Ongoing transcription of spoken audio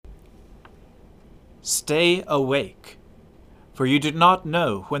Stay awake, for you do not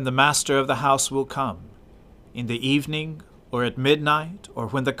know when the master of the house will come, in the evening, or at midnight, or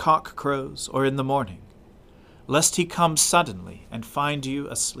when the cock crows, or in the morning, lest he come suddenly and find you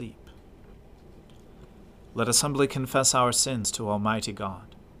asleep. Let us humbly confess our sins to Almighty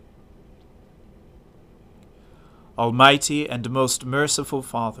God. Almighty and most merciful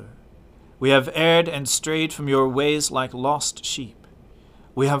Father, we have erred and strayed from your ways like lost sheep.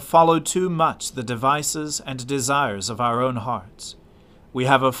 We have followed too much the devices and desires of our own hearts. We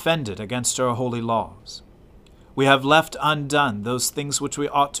have offended against your holy laws. We have left undone those things which we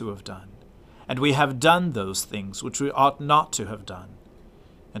ought to have done, and we have done those things which we ought not to have done.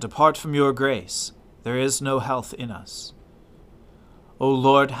 And apart from your grace, there is no health in us. O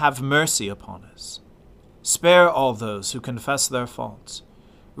Lord, have mercy upon us. Spare all those who confess their faults.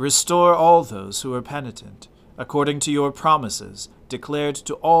 Restore all those who are penitent, according to your promises declared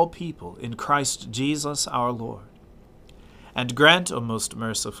to all people in Christ Jesus our Lord. And grant, O most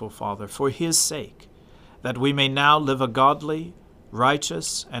merciful Father, for his sake, that we may now live a godly,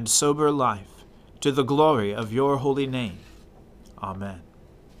 righteous, and sober life, to the glory of your holy name. Amen.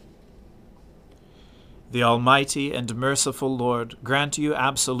 The Almighty and merciful Lord grant you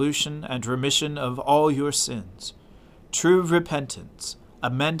absolution and remission of all your sins, true repentance,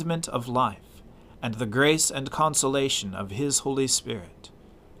 amendment of life, and the grace and consolation of his Holy Spirit.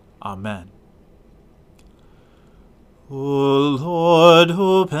 Amen. O Lord,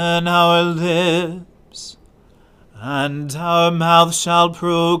 open our lips, and our mouth shall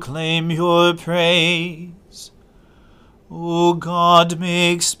proclaim your praise. O God,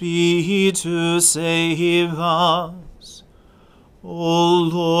 make speed to save us. O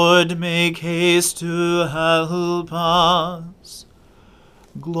Lord, make haste to help us.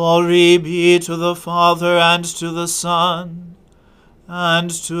 Glory be to the Father, and to the Son, and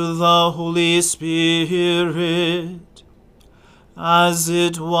to the Holy Spirit, as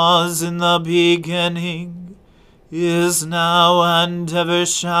it was in the beginning, is now, and ever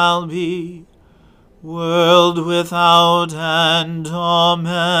shall be, world without end.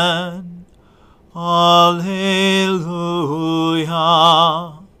 Amen. Alleluia.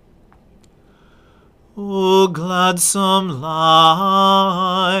 O gladsome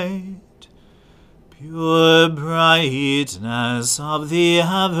light, pure brightness of the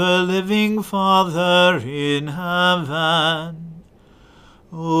ever-living Father in heaven,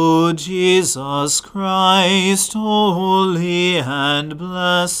 O Jesus Christ, holy and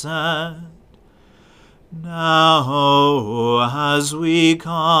blessed, now as we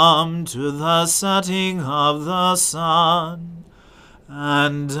come to the setting of the sun,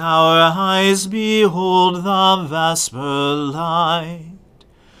 and our eyes behold the vesper light,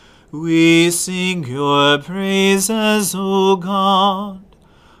 we sing your praises, O God,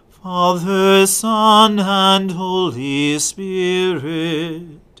 Father, Son, and Holy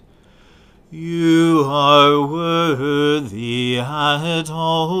Spirit. You are worthy at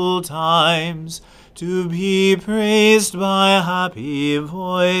all times to be praised by happy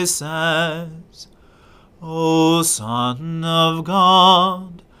voices, O Son of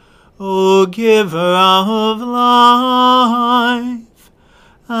God, O Giver of life,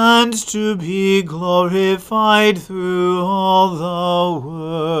 and to be glorified through all the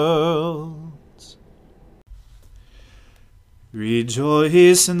worlds.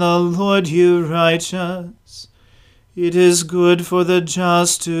 Rejoice in the Lord, you righteous. It is good for the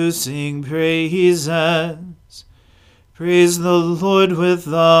just to sing praises. Praise the Lord with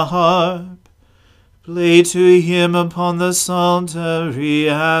the harp. Play to him upon the psaltery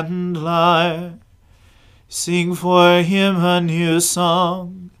and lyre. Sing for him a new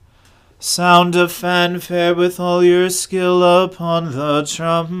song. Sound a fanfare with all your skill upon the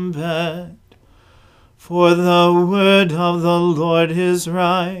trumpet. For the word of the Lord is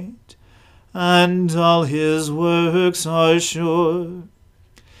right, and all his works are sure.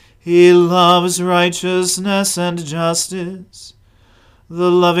 He loves righteousness and justice. The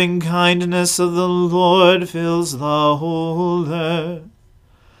loving kindness of the Lord fills the whole earth.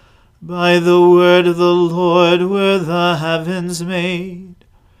 By the word of the Lord were the heavens made.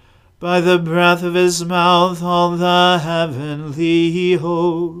 By the breath of his mouth all the heavenly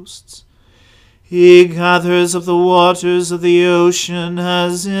hosts. He gathers up the waters of the ocean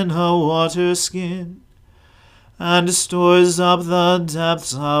as in a waterskin, and stores up the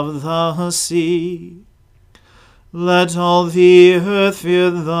depths of the sea. Let all the earth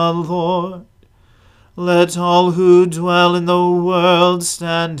fear the Lord. Let all who dwell in the world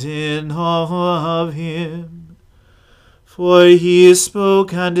stand in awe of him. For he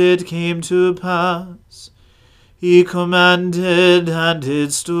spoke, and it came to pass. He commanded, and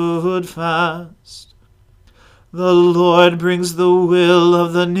it stood fast. The Lord brings the will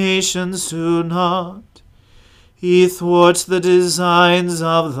of the nations to naught. He thwarts the designs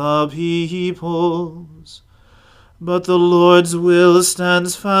of the peoples. But the Lord's will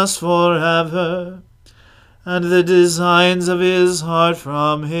stands fast forever, and the designs of his heart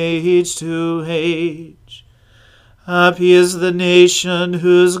from age to age. Happy is the nation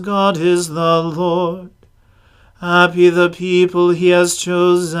whose God is the Lord. Happy the people he has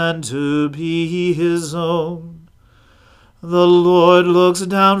chosen to be his own. The Lord looks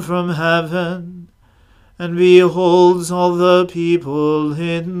down from heaven and beholds all the people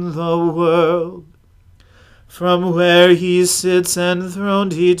in the world. From where he sits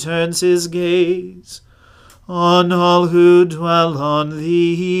enthroned he turns his gaze on all who dwell on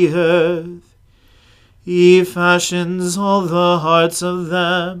the earth. He fashions all the hearts of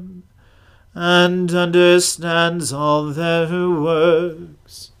them, and understands all their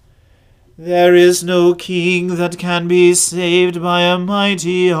works. There is no king that can be saved by a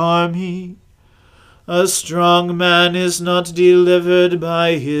mighty army. A strong man is not delivered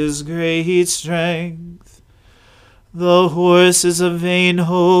by his great strength. The horse is a vain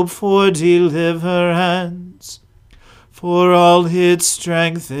hope for deliverance. For all its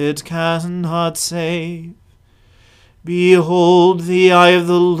strength it cannot save. Behold, the eye of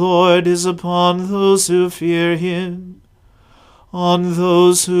the Lord is upon those who fear him, on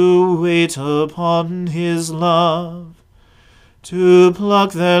those who wait upon his love, to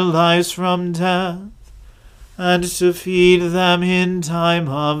pluck their lives from death, and to feed them in time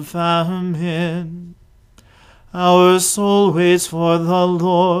of famine. Our soul waits for the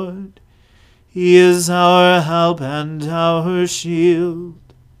Lord. He is our help and our shield.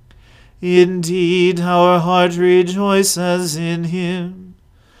 Indeed, our heart rejoices in him,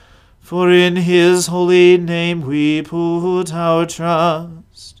 for in his holy name we put our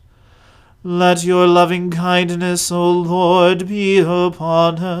trust. Let your loving kindness, O Lord, be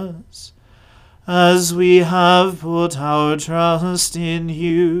upon us, as we have put our trust in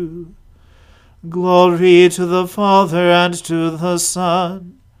you. Glory to the Father, and to the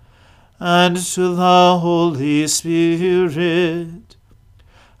Son, and to the Holy Spirit,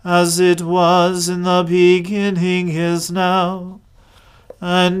 as it was in the beginning, is now,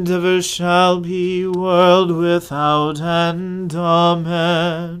 and ever shall be, world without end.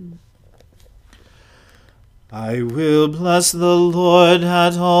 Amen. I will bless the Lord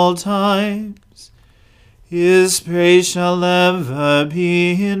at all times. His praise shall ever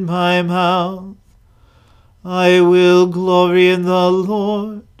be in my mouth. I will glory in the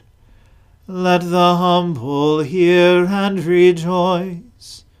Lord. Let the humble hear and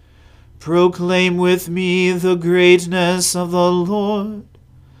rejoice. Proclaim with me the greatness of the Lord.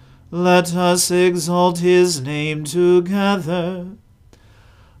 Let us exalt his name together.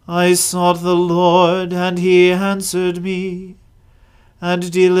 I sought the Lord, and he answered me,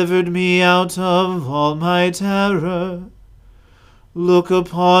 and delivered me out of all my terror. Look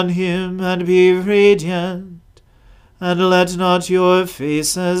upon him, and be radiant, and let not your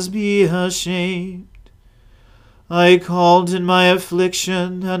faces be ashamed. I called in my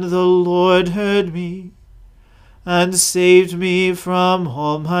affliction, and the Lord heard me, and saved me from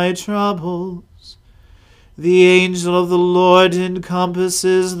all my troubles. The angel of the Lord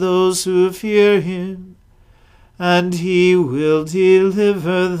encompasses those who fear him, and he will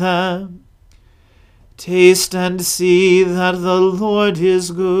deliver them. Taste and see that the Lord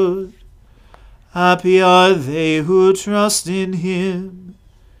is good. Happy are they who trust in him.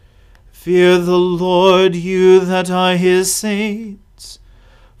 Fear the Lord, you that are his saints,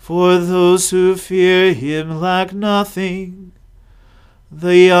 for those who fear him lack nothing.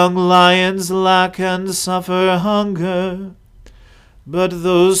 The young lions lack and suffer hunger, but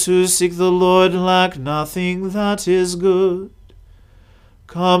those who seek the Lord lack nothing that is good.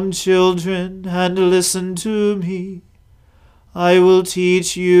 Come, children, and listen to me. I will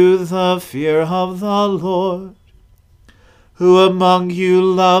teach you the fear of the Lord. Who among you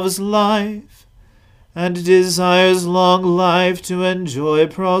loves life, and desires long life to enjoy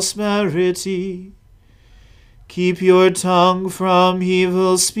prosperity? Keep your tongue from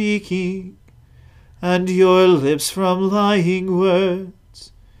evil speaking, and your lips from lying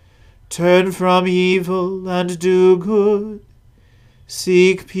words. Turn from evil and do good.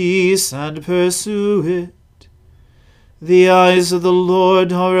 Seek peace and pursue it. The eyes of the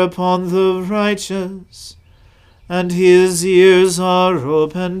Lord are upon the righteous, and his ears are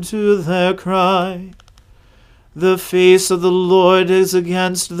open to their cry. The face of the Lord is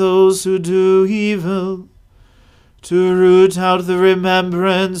against those who do evil, to root out the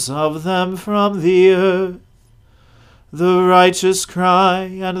remembrance of them from the earth. The righteous cry,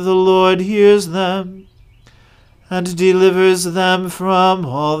 and the Lord hears them, and delivers them from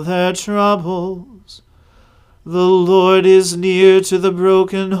all their troubles. The Lord is near to the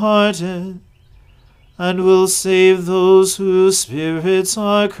brokenhearted, and will save those whose spirits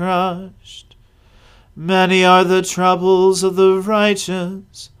are crushed. Many are the troubles of the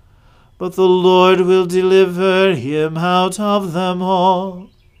righteous, but the Lord will deliver him out of them all.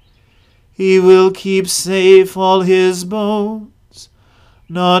 He will keep safe all his bones,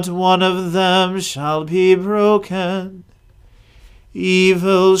 not one of them shall be broken.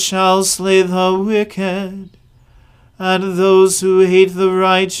 Evil shall slay the wicked, and those who hate the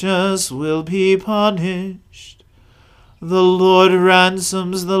righteous will be punished. The Lord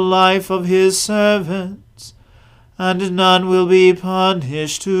ransoms the life of his servants, and none will be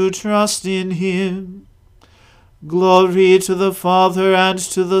punished who trust in him. Glory to the Father, and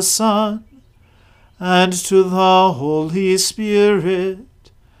to the Son, and to the Holy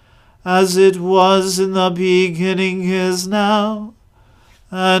Spirit, as it was in the beginning, is now,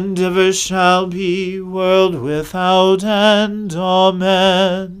 and ever shall be, world without end.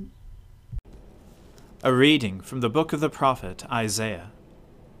 Amen. A reading from the book of the prophet Isaiah.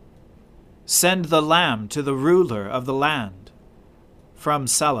 Send the lamb to the ruler of the land, from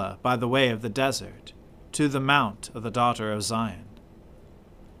Selah by the way of the desert, to the mount of the daughter of Zion.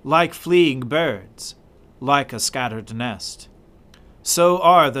 Like fleeing birds, like a scattered nest, so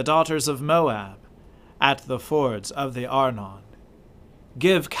are the daughters of Moab at the fords of the Arnon.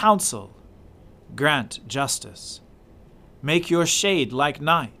 Give counsel, grant justice. Make your shade like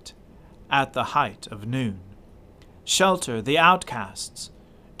night at the height of noon. Shelter the outcasts,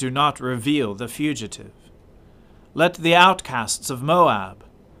 do not reveal the fugitive. Let the outcasts of Moab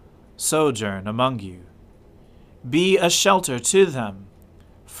sojourn among you. Be a shelter to them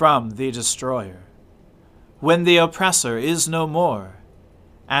from the destroyer. When the oppressor is no more,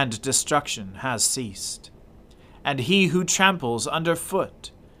 and destruction has ceased, and he who tramples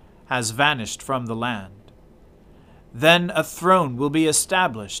underfoot has vanished from the land. Then a throne will be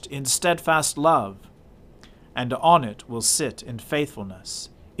established in steadfast love, and on it will sit in faithfulness,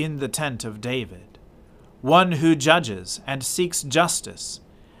 in the tent of David, one who judges and seeks justice,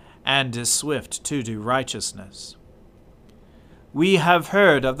 and is swift to do righteousness. We have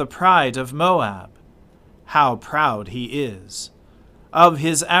heard of the pride of Moab, how proud he is, of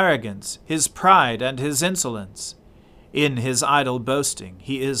his arrogance, his pride, and his insolence. In his idle boasting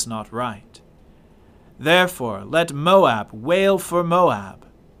he is not right. Therefore let Moab wail for Moab,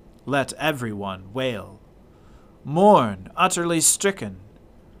 let everyone wail. Mourn, utterly stricken,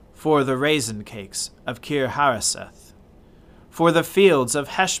 for the raisin cakes of Kir-Hareseth. For the fields of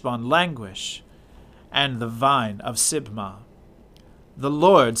Heshbon languish, and the vine of Sibmah. The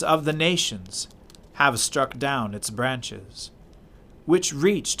lords of the nations have struck down its branches, which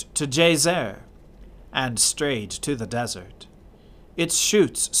reached to Jazer, and strayed to the desert. Its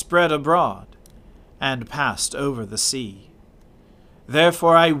shoots spread abroad, and passed over the sea.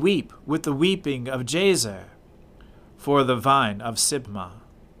 Therefore I weep with the weeping of Jazer, for the vine of Sibmah.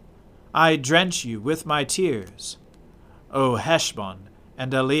 I drench you with my tears, O Heshbon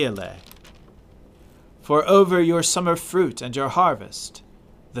and Elealeh. For over your summer fruit and your harvest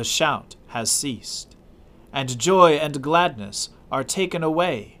the shout has ceased, and joy and gladness are taken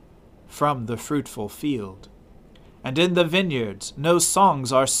away from the fruitful field. And in the vineyards no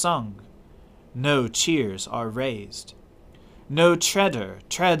songs are sung, no cheers are raised. No treader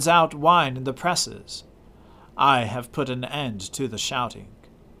treads out wine in the presses. I have put an end to the shouting.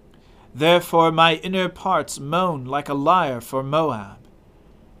 Therefore my inner parts moan like a lyre for Moab,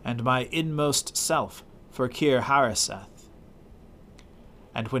 and my inmost self for Kir-Hareseth.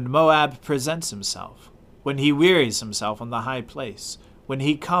 And when Moab presents himself, when he wearies himself on the high place, when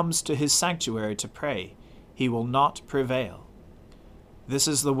he comes to his sanctuary to pray, he will not prevail. This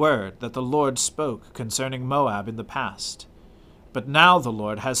is the word that the Lord spoke concerning Moab in the past. But now the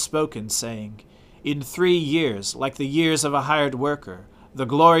Lord has spoken, saying, In 3 years, like the years of a hired worker, the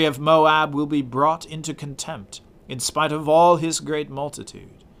glory of Moab will be brought into contempt, in spite of all his great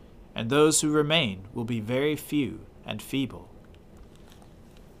multitude, and those who remain will be very few and feeble.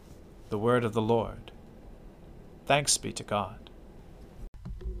 The word of the Lord. Thanks be to God.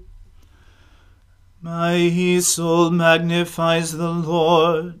 My soul magnifies the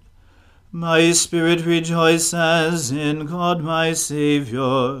Lord. My spirit rejoices in God my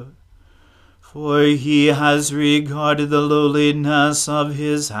Saviour. For he has regarded the lowliness of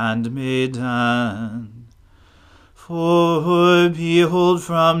his handmaiden. For behold,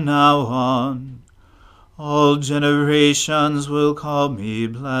 from now on, all generations will call me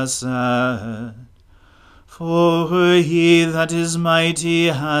blessed. For he that is mighty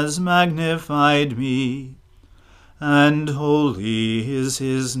has magnified me, and holy is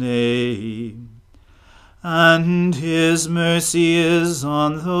his name. And his mercy is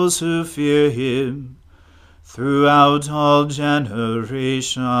on those who fear him throughout all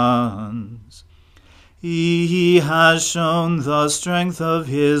generations. He has shown the strength of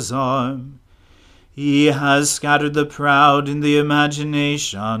his arm. He has scattered the proud in the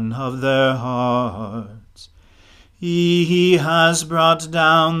imagination of their hearts. He has brought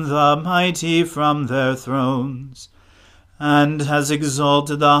down the mighty from their thrones, and has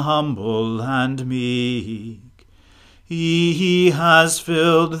exalted the humble and meek. He has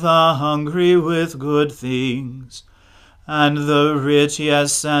filled the hungry with good things, and the rich he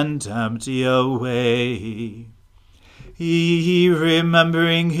has sent empty away. He,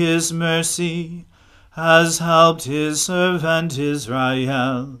 remembering his mercy, has helped his servant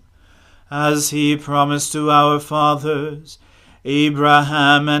Israel, as he promised to our fathers,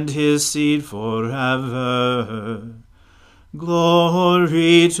 Abraham and his seed forever.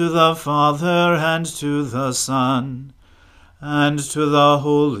 Glory to the Father, and to the Son, and to the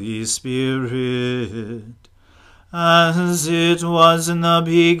Holy Spirit, as it was in the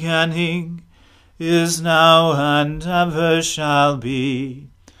beginning, is now, and ever shall be,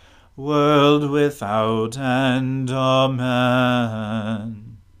 world without end.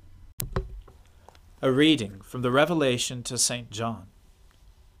 Amen. A reading from the Revelation to St. John.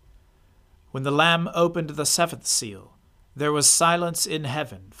 When the Lamb opened the seventh seal, there was silence in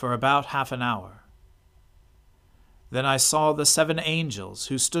heaven for about half an hour. Then I saw the 7 angels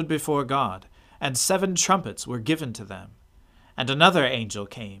who stood before God, and 7 trumpets were given to them. And another angel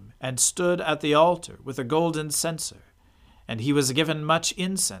came and stood at the altar with a golden censer, and he was given much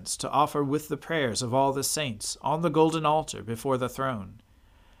incense to offer with the prayers of all the saints on the golden altar before the throne.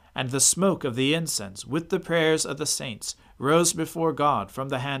 And the smoke of the incense with the prayers of the saints rose before God from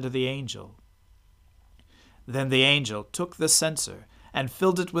the hand of the angel. Then the angel took the censer and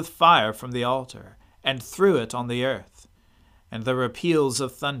filled it with fire from the altar, and threw it on the earth. And there were peals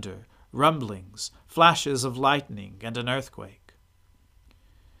of thunder, rumblings, flashes of lightning, and an earthquake.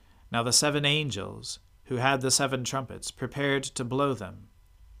 Now the 7 angels, who had the 7 trumpets, prepared to blow them.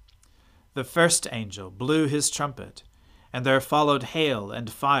 The first angel blew his trumpet, and there followed hail and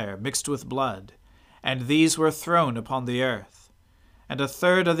fire mixed with blood, and these were thrown upon the earth. And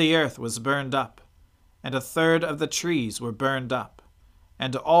 1/3 of the earth was burned up, and 1/3 of the trees were burned up,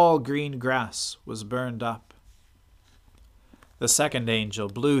 and all green grass was burned up. The second angel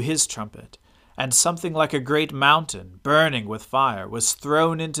blew his trumpet, and something like a great mountain, burning with fire, was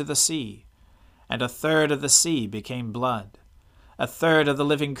thrown into the sea, and 1/3 of the sea became blood. 1/3 of the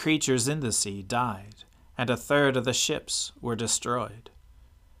living creatures in the sea died, and 1/3 of the ships were destroyed.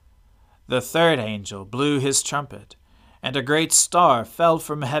 The third angel blew his trumpet, and a great star fell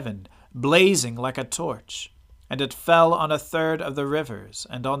from heaven, blazing like a torch, and it fell on 1/3 of the rivers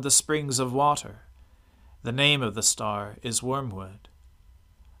and on the springs of water. The name of the star is Wormwood.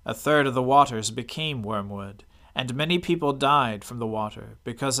 1/3 of the waters became wormwood, and many people died from the water,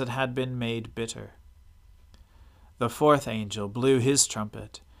 because it had been made bitter. The fourth angel blew his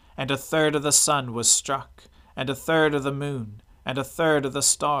trumpet, and 1/3 of the sun was struck, and 1/3 of the moon, and 1/3 of the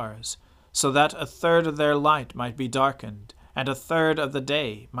stars, so that 1/3 of their light might be darkened, and 1/3 of the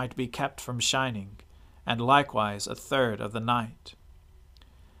day might be kept from shining, and likewise 1/3 of the night.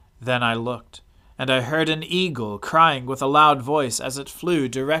 Then I looked, and I heard an eagle crying with a loud voice as it flew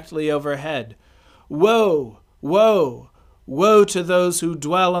directly overhead, "Woe, woe, woe to those who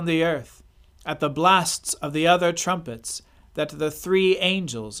dwell on the earth, at the blasts of the other trumpets that the 3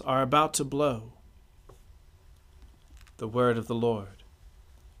 angels are about to blow." The word of the Lord.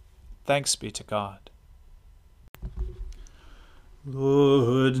 Thanks be to God.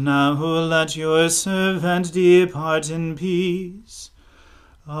 Lord, now let your servant depart in peace,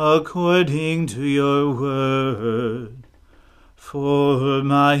 according to your word. For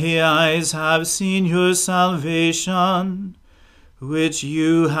my eyes have seen your salvation, which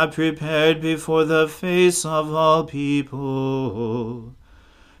you have prepared before the face of all people,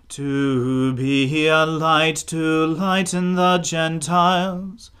 to be a light to lighten the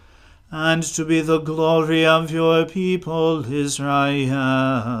Gentiles, and to be the glory of your people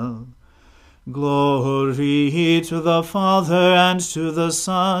Israel. Glory to the Father, and to the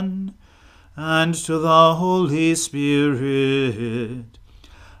Son, and to the Holy Spirit,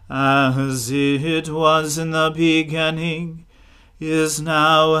 as it was in the beginning, is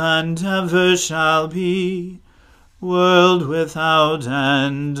now, and ever shall be, world without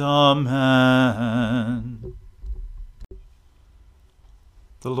end. Amen.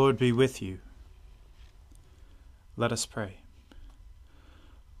 The Lord be with you. Let us pray.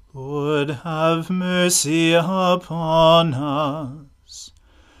 Lord, have mercy upon us.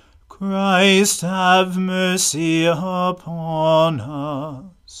 Christ, have mercy upon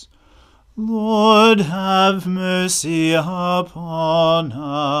us. Lord, have mercy upon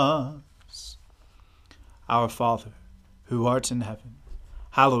us. Our Father, who art in heaven,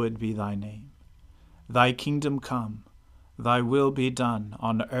 hallowed be thy name. Thy kingdom come, thy will be done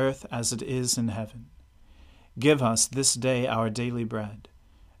on earth as it is in heaven. Give us this day our daily bread,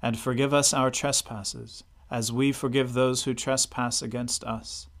 and forgive us our trespasses, as we forgive those who trespass against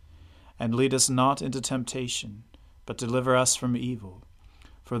us. And lead us not into temptation, but deliver us from evil.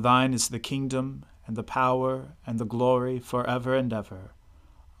 For thine is the kingdom, and the power, and the glory, forever and ever.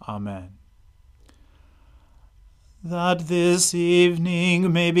 Amen. That this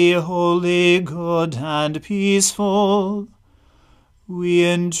evening may be holy, good, and peaceful, we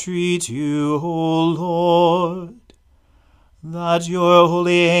entreat you, O Lord, that your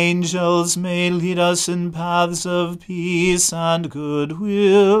holy angels may lead us in paths of peace and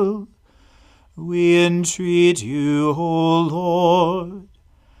goodwill. We entreat you, O Lord,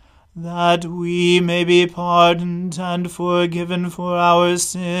 that we may be pardoned and forgiven for our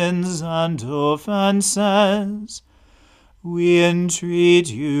sins and offenses. We entreat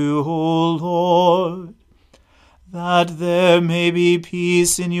you, O Lord, that there may be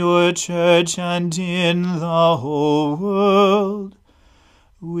peace in your church and in the whole world.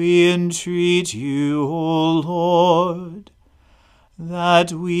 We entreat you, O Lord,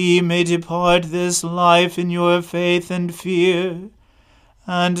 that we may depart this life in your faith and fear,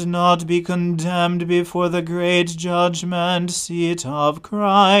 and not be condemned before the great judgment seat of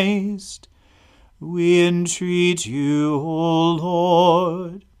Christ. We entreat you, O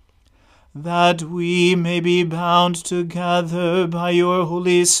Lord, that we may be bound together by your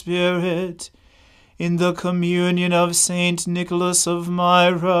Holy Spirit in the communion of Saint Nicholas of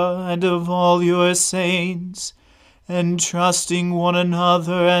Myra and of all your saints, entrusting one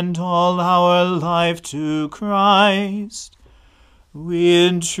another and all our life to Christ. We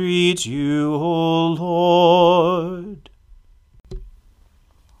entreat you, O Lord.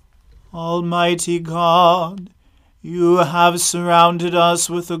 Almighty God, you have surrounded us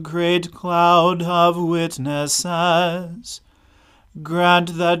with a great cloud of witnesses.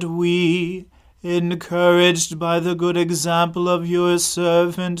 Grant that we, encouraged by the good example of your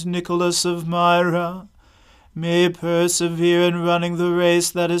servant Nicholas of Myra, may persevere in running the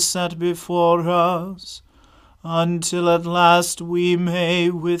race that is set before us, until at last we may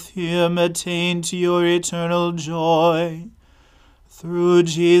with him attain to your eternal joy. Through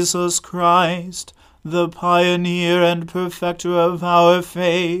Jesus Christ, the pioneer and perfecter of our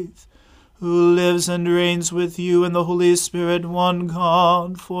faith, who lives and reigns with you in the Holy Spirit, one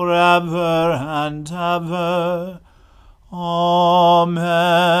God, forever and ever. Amen.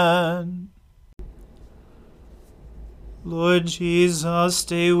 Lord Jesus,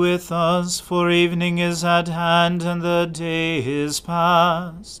 stay with us, for evening is at hand and the day is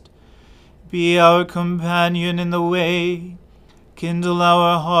past. Be our companion in the way, kindle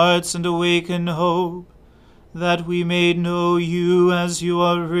our hearts and awaken hope, that we may know you as you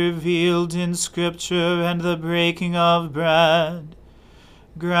are revealed in Scripture and the breaking of bread.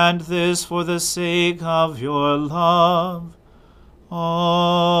 Grant this for the sake of your love.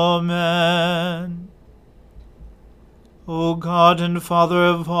 Amen. O God and Father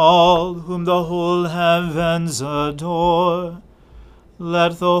of all, whom the whole heavens adore,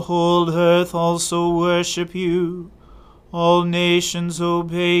 let the whole earth also worship you. All nations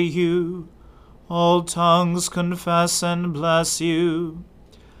obey you, all tongues confess and bless you,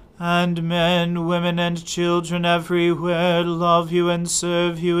 and men, women, and children everywhere love you and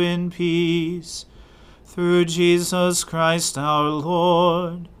serve you in peace. Through Jesus Christ our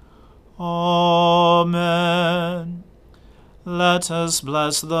Lord. Amen. Let us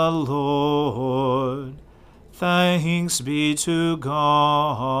bless the Lord. Thanks be to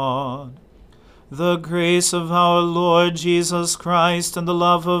God. The grace of our Lord Jesus Christ, and the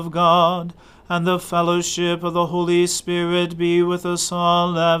love of God, and the fellowship of the Holy Spirit be with us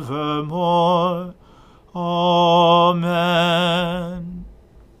all evermore. Amen.